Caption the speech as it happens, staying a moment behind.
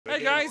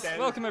guys,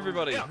 welcome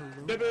everybody. Welcome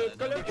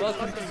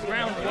to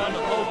round 1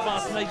 of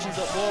Holdfast Nations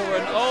at War,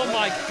 and oh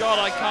my god,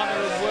 I can't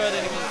hear a word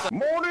anyone says.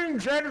 Morning,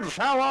 gents,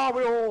 how are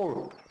we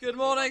all? Good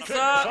morning,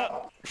 sir.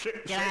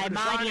 G'day,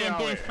 matey, I'm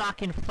doing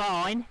fucking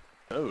fine.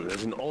 Oh,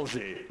 there's an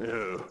Aussie.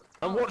 Oh.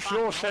 And what's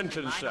your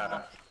sentence,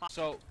 sir?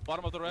 So,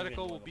 bottom of the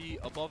reticle will be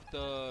above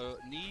the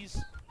knees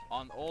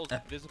on all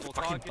visible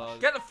targets.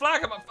 Get the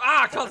flag up.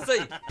 Ah, I can't see.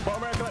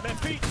 Bottom reticle at their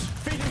feet.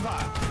 Feet in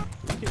fire.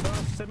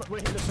 We're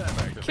here to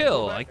serve.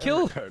 Kill. I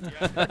killed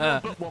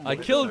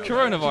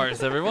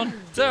coronavirus, everyone.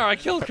 Sir, I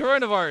killed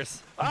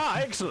coronavirus. Ah,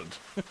 excellent.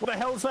 What the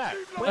hell's that?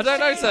 I don't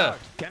know, sir.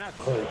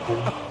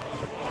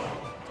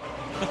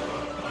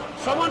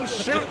 Someone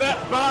shoot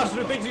that bastard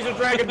who thinks he's a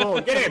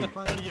dragonborn. Get him.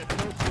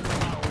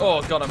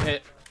 Oh god, I'm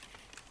hit.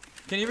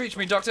 Can you reach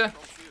me, Doctor?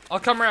 I'll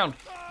come round.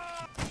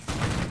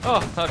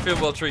 Oh, I feel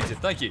well treated.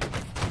 Thank you.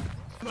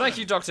 Thank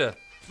you, Doctor.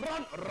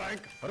 Front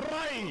rank,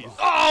 rise.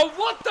 Oh,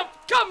 what the?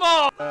 Come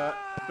on!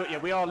 But yeah,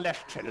 we are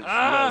lieutenants.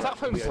 Ah!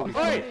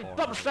 Oi,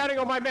 stop standing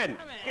on my men.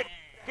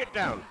 Get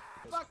down.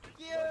 Fuck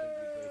you!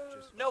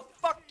 No,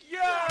 fuck you!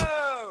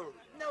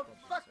 No,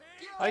 fuck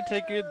you! I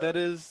take it that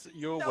is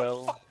your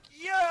well. Fuck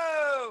you!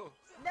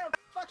 No,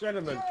 fuck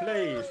Gentlemen,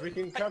 please, we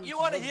can come. you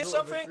want to hear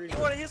something? You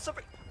want to hear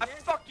something? I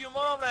fucked your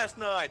mom last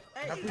night.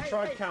 Have we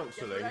tried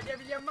counselling?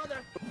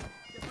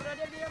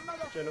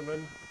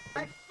 Gentlemen.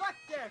 I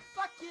fucked her.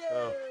 Fuck you!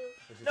 Oh,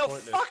 this is No,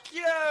 pointless. fuck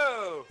you!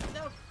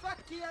 No, fuck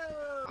you!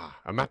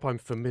 A map I'm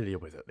familiar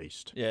with, at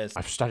least. Yes.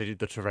 I've studied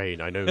the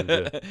terrain. I know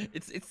the...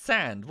 It's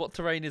sand. What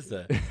terrain is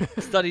there?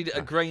 Studied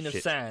a grain of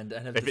Shit. sand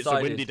and have If decided.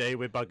 it's a windy day,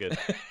 we're buggered.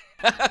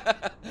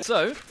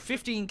 So,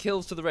 15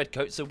 kills to the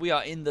Redcoats, so we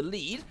are in the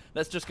lead.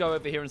 Let's just go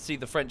over here and see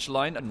the French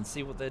line and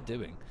see what they're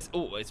doing.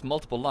 Oh, it's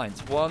multiple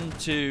lines. 1,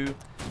 2,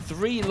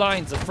 3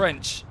 lines of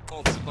French.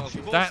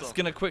 That's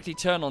going to quickly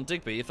turn on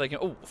Digby if they can...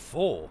 Oh,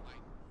 4.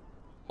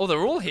 Oh,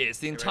 they're all here. It's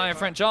the entire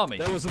French army.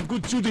 That was some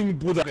good shooting,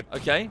 Buddha.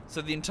 Okay,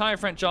 so the entire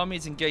French army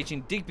is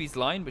engaging Digby's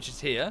line, which is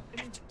here.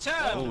 Turn!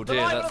 Oh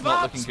dear, that's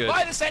not looking good.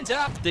 By the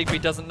center! Digby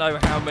doesn't know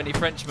how many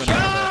Frenchmen are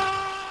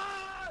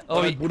there.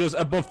 Oh, Buddha's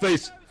above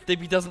face.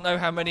 Digby doesn't know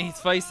how many he's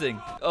facing.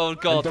 Oh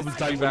god, Double it's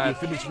time too when we bad.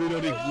 finish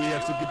reloading. We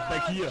have to get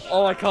back here.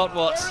 Oh, I can't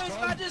watch. Where is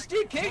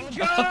Majesty King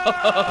George?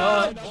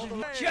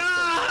 Judge!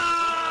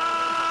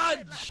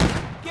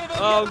 Give him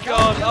Oh your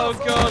god, gun, oh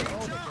boy. god.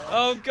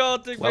 Oh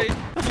god, Digby.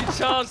 You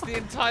charged the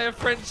entire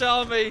French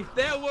army.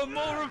 There were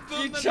more of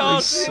them You than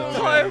charged the so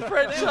entire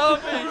French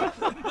army.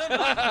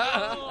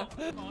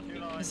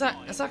 Is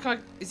that guy,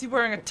 is he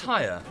wearing a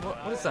tire?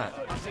 What is that?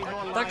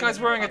 That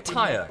guy's wearing a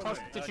tire.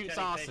 Prostitutes'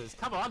 asses.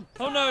 Come on.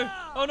 Oh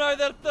no,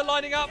 they're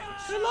lining up.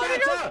 They're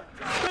lining up.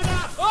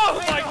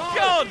 Oh my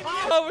god.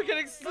 Oh, we're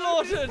getting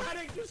slaughtered.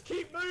 Panic, just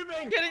keep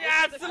moving. Getting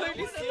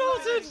absolutely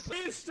slaughtered.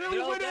 We're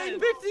still winning.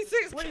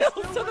 56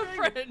 kills to the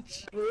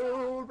French.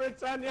 Rule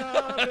Britannia,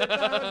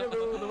 Britannia,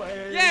 rule the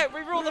waves. Yeah,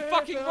 we rule the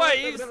fucking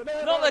waves,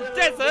 not the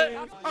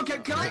desert. Okay,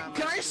 can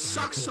I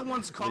suck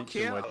someone's cock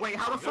here? Wait,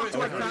 how the fuck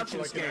do I crouch in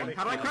this game?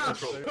 How do I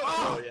crouch?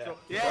 Oh,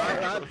 yeah.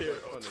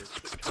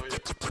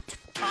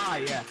 Ah,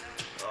 yeah.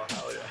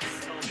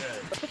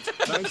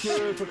 Thank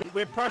you.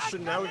 We're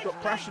Prussian now. We've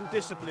got Prussian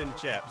discipline,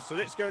 chaps. So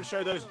let's go and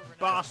show those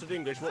bastard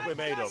English what we're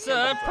made of.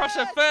 Sir,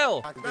 Prussia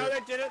fell. No,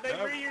 they didn't. They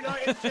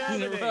reunited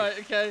Germany. Right,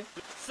 okay.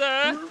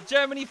 Sir,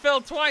 Germany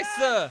fell twice,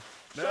 sir.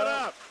 Shut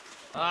up.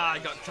 Ah, I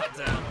got cut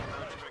down.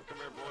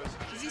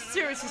 Is he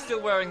seriously still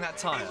wearing that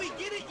tire? We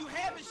get it, you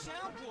have a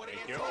soundboard.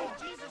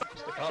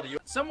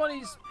 Someone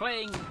is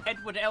playing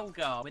Edward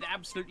Elgar with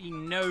absolutely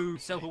no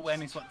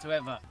self-awareness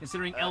whatsoever,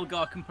 considering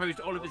Elgar composed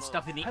all of his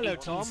stuff in the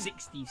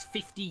 1860s,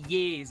 50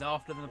 years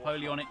after the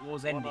Napoleonic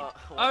Wars ended.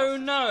 Oh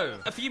no!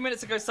 A few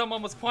minutes ago,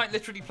 someone was quite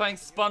literally playing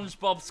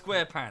SpongeBob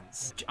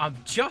SquarePants. I'm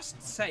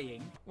just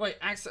saying. Wait,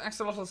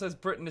 Axolotl says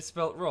Britain is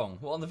spelt wrong.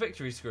 What, on the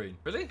victory screen?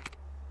 Really?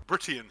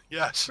 Britian,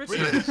 yes.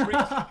 Britian.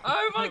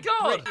 Oh my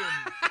god!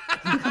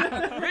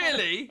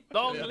 Really?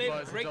 Long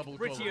live Great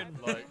Britain.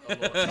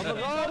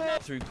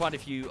 Through quite a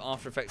few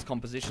After Effects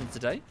compositions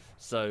today,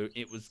 so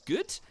it was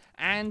good.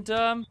 And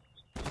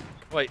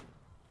wait,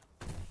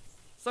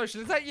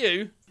 Social, is that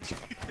you?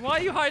 Why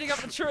are you hiding up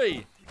the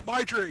tree?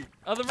 My tree.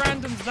 Are the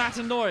randoms that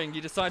annoying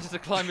you decided to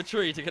climb a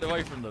tree to get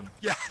away from them?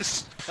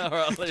 Yes.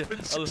 Alright, It's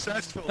been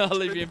successful. I'll It's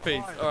leave been you in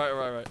peace. fine.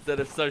 Alright. Instead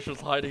of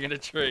Social's hiding in a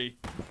tree.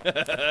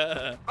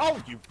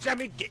 Oh, you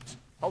jamming git.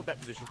 Hold that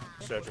position.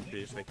 Surgeon,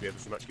 please. Thank you ever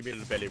so much. Give me a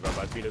little belly rub.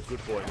 I've been a good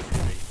boy in this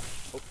movie.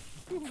 Oh.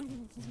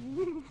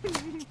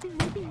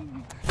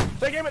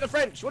 Take aim at the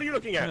French. What are you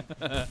looking at?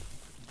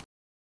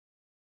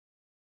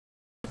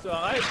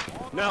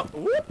 Now,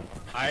 whoop,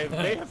 I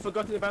may have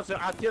forgotten about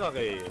the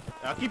artillery.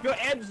 Keep your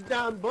heads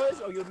down, boys,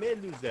 or you may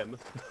lose them.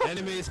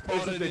 Enemy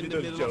spotted in the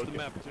middle of the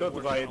map. Don't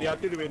worry, the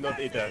artillery will not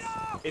hit us.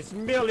 It's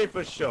merely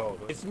for show.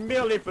 It's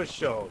merely for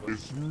show.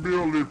 It's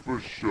merely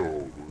for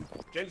show.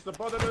 Gents, the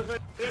bottom of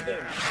it.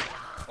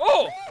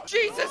 Oh!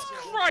 Jesus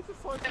Christ!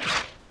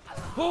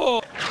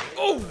 Oh!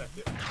 Oh!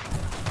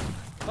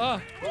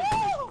 Ah!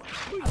 Oh!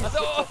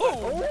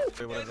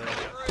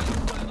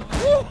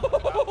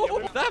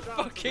 That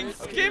fucking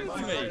skimmed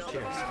me.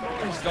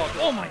 Oh god.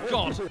 Oh my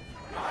god.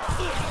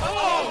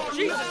 Oh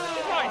Jesus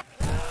Christ.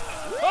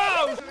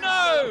 Oh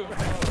no.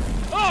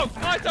 Oh,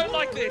 I don't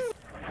like this.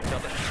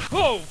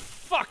 Oh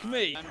fuck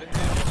me.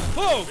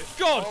 Oh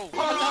god.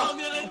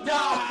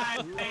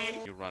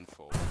 You run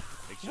for.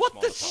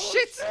 What the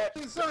shit?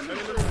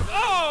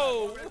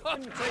 Oh!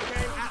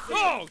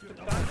 Oh!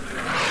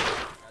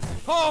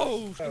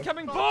 Oh!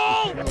 Incoming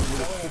ball!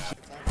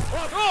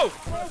 Oh!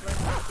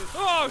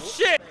 Oh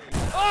shit!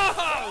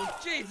 Oh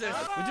Jesus!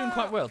 We're doing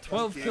quite well.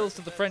 12 kills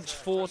to the French,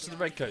 4 to the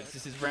Redcoats.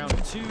 This is round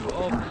 2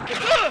 of.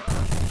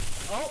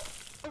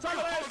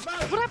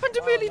 What happened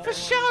to really for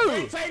show?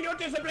 Maintain your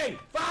discipline.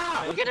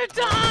 We're gonna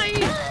die!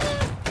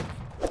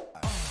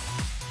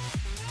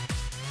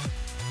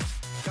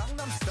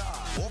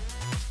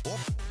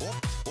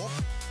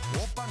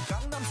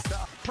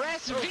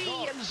 Press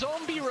V and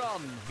zombie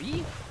run.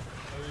 V?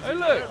 Oh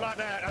look! I don't like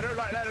that. I don't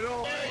like that at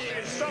all.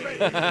 Stop it!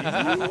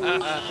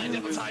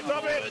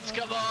 Stop it!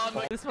 Come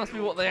on. This must be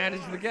what they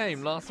added to the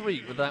game last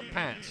week with that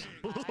patch.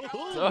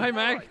 So hey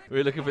Mag,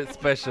 we look a bit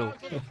special.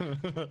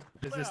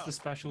 Is this the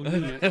special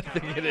unit? I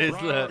think it is.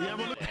 Look,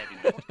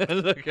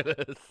 look at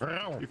us.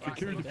 If you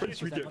kill the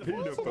fish, we get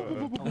peanut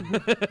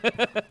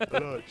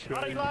butter.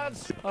 Hey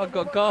lads! I've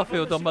got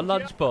Garfield on my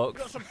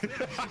lunchbox.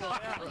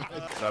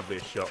 Lovely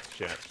shots,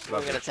 chaps.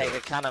 We're gonna take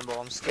a cannonball.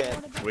 I'm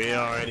scared. We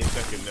are any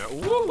second now.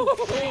 Woo!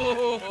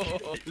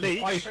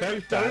 Leech,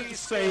 don't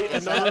say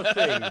another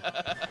thing.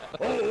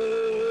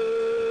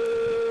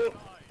 Oh!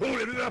 Who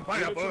lives in a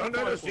pineapple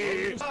under the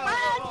sea?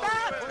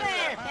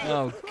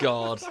 Oh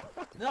God.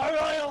 The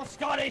Royal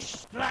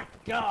Scottish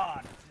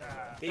Blackguard.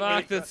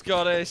 Fuck the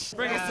Scottish.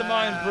 Bring us some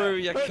Iron Brew,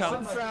 you Put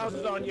some cunts.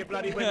 trousers on, you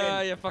bloody Ah,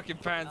 women. you fucking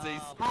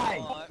pansies.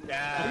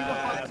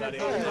 Yeah, bloody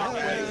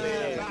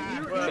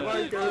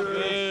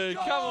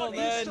Come on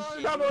then.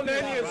 Come on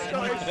then, you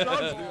Scottish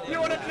sods. You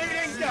want a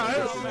bleeding go?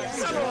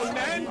 Come on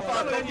then.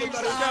 Come on, you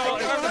bloody Go on,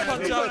 have a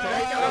punch up.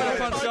 Have a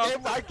punch up.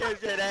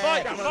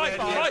 Fight, fight,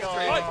 fight,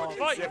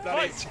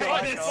 fight,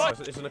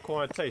 fight. It's an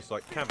acquired taste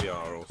like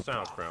caviar or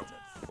sauerkraut.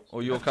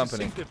 Or your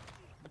company.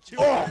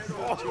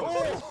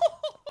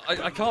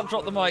 I can't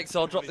drop the mic,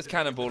 so I'll drop this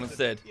cannonball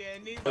instead.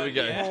 There we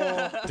go.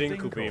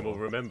 Dinklebeam will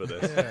remember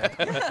this.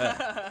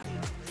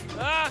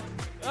 Ah!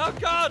 Oh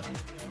God!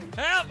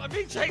 Help! I'm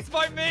being chased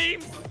by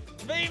memes!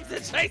 Memes are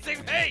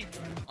chasing me!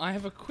 I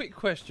have a quick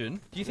question.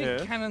 Do you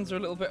think cannons are a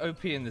little bit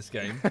OP in this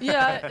game?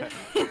 Yeah.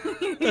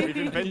 We've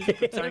invented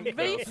the tank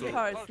Base girl, so-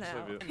 parts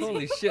now.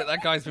 Holy shit,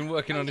 that guy's been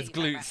working on his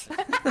glutes.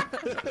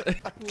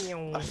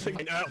 I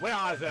think, where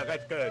are the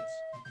red goods?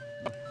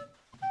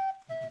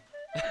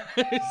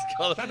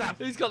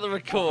 Who's got the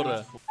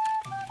recorder?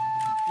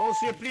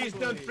 Monsieur, please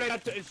don't play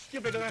that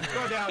stupid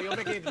recorder. You're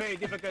making it very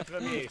difficult for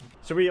me.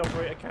 Should we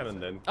operate a cannon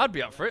then? I'd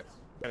be up for it.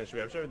 Cannon, should we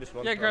have? Show this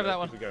one. Yeah, grab that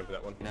one. We're going for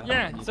that one.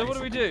 Yeah, so what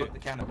do we do?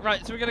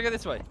 Right, so we're gonna go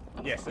this way.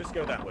 Yes, let's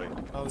go that way.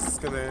 Oh, this is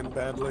gonna end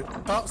badly.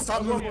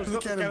 Stop moving to the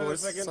cannon,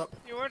 boys. Stop.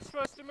 You weren't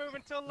supposed to move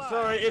until live.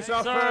 Sorry, it's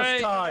our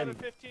first time.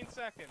 15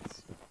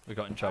 seconds. We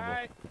got in trouble.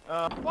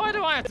 Alright. Why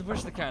do I have to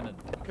push the cannon?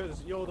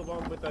 Because you're the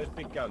one with those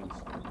big guns.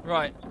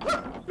 Right.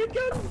 Big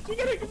guns! You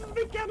get it because it's a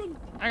big cannon!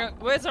 Hang on,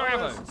 where's our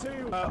ammo? There's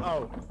two.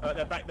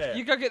 They're back there.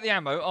 You go get the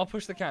ammo, I'll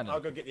push the cannon. I'll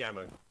go get the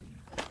ammo.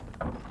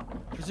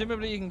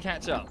 Presumably you can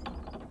catch up.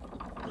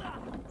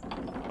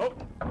 Oh!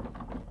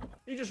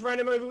 You just ran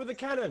him over with the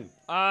cannon!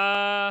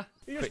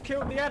 You just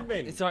killed the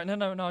admin! It's alright,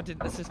 no, I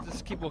didn't. Let's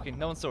just keep walking.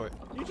 No one saw it.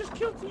 You just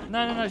killed the admin!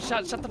 No,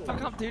 shut the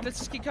fuck up, dude. Let's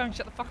just keep going.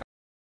 Shut the fuck up.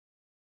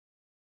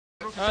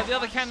 The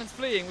other cannon's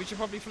fleeing. We should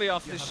probably flee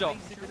after this shot.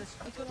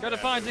 Go to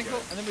fire,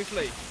 Dinkle, and then we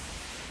flee.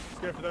 Let's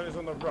go for those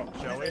on the rock,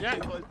 shall we? Yeah.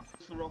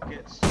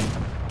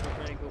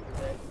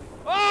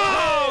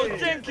 Oh,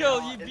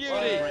 Dinkle, you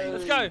beauty!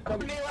 Let's go.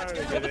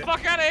 Get the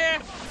fuck out of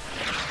here!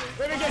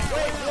 Let me do a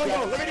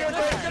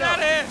Get out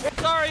of here!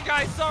 Sorry,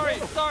 guys. Sorry.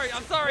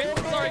 I'm sorry.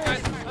 Sorry,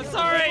 guys. I'm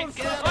sorry. I'm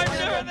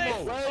doing this.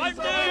 I'm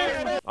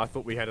doing. I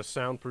thought we had a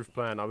soundproof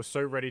plan. I was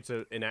so ready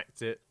to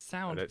enact it.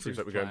 Soundproof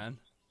plan.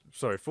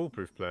 Sorry,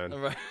 foolproof plan. All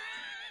right.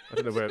 I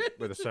don't know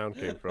where the sound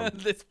came from.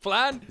 This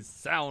plan is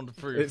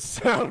soundproof. It's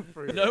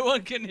soundproof. No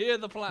one can hear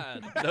the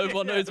plan. No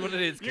one knows what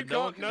it is. You no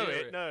one can't know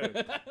hear it, no.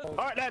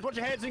 Alright, lads, watch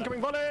your heads,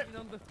 incoming volley!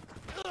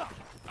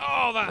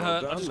 Oh, that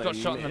hurt. I just got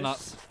shot in the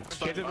nuts.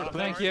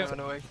 Thank you.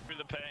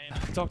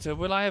 Doctor,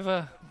 will I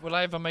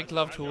ever make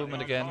love to a woman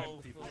again?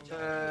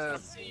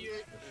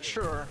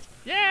 Sure.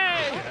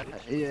 Yay!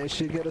 Yeah,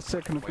 she get a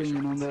second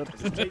opinion on that.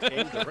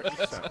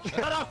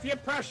 Shut off, you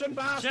Prussian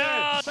bastard!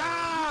 Shut!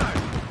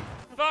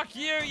 Fuck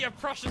you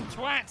Prussian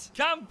twat!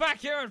 Come back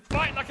here and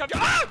fight like a—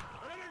 Ah!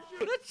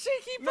 The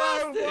cheeky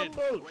bastard!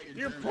 Rumble,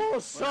 you poor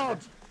sod!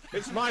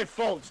 It's my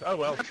fault. Oh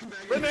well.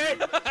 With me!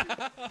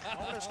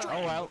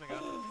 Oh well.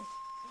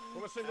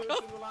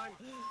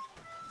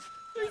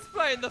 Who's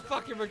playing the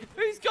fucking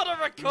Who's got a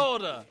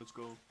recorder? Let's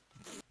go.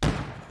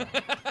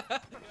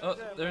 Oh,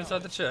 they're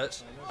inside the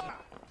church.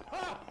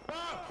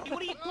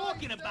 What are you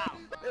talking about?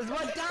 It's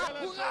my dad.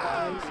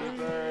 Happy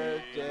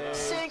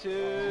birthday to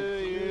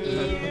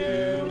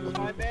you.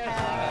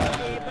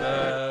 Happy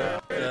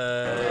birthday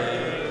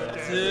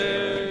to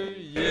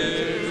you.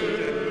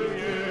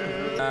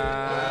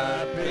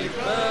 Happy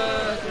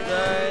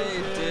birthday,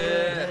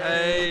 dear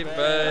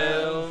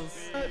Abels.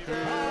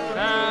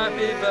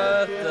 Happy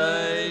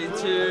birthday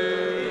to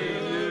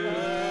you.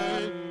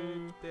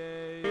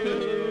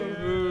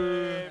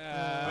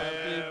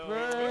 Happy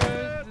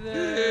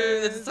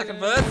birthday. There's a second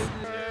verse.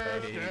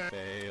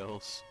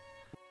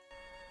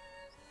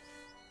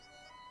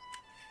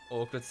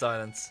 Awkward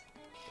silence.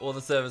 All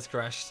the servers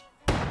crashed.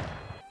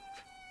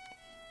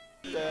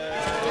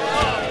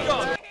 Oh,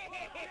 God.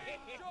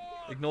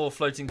 Ignore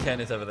floating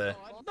Kenneth over there.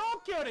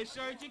 Don't kill this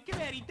surgeon. Come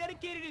here. He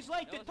dedicated his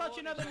life to touch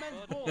another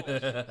man's balls.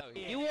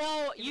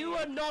 You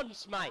are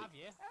nonce, mate.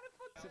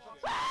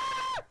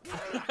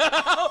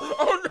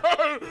 Oh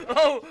no!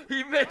 Oh,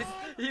 he missed!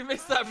 He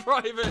missed that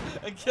private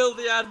and killed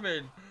the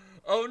admin.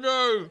 Oh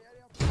no!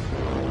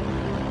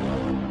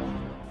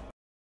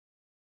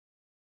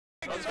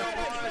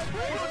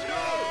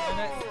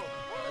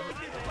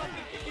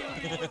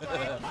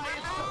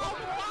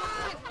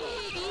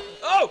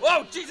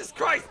 Oh, Jesus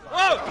Christ!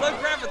 Oh, no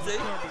gravity!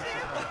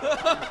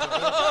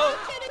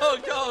 Oh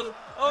God!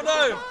 Oh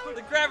no!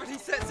 The gravity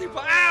set super.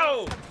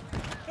 Ow!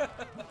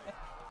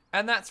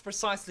 And that's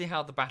precisely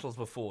how the battles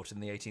were fought in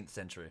the 18th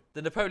century.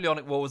 The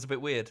Napoleonic War was a bit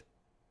weird.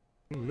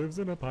 Lives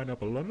in a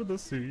pineapple under the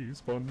sea,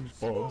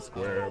 SpongeBob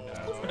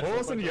SquarePants.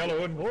 Horse in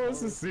yellow and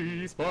horse in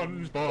sea,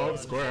 SpongeBob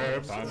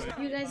SquarePants.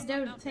 You guys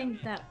don't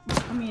think that,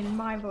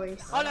 my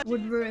voice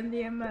would ruin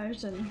the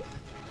immersion?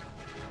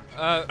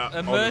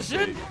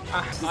 Immersion?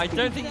 I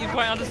don't think you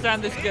quite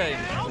understand this game.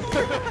 Oh,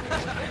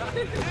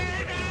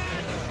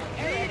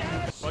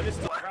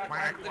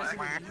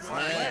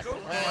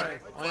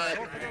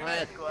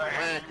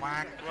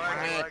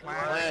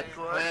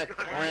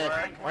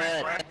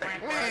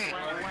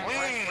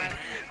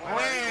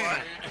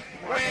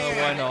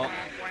 why not?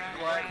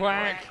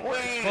 Quack,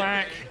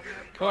 quack,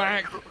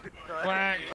 quack, quack.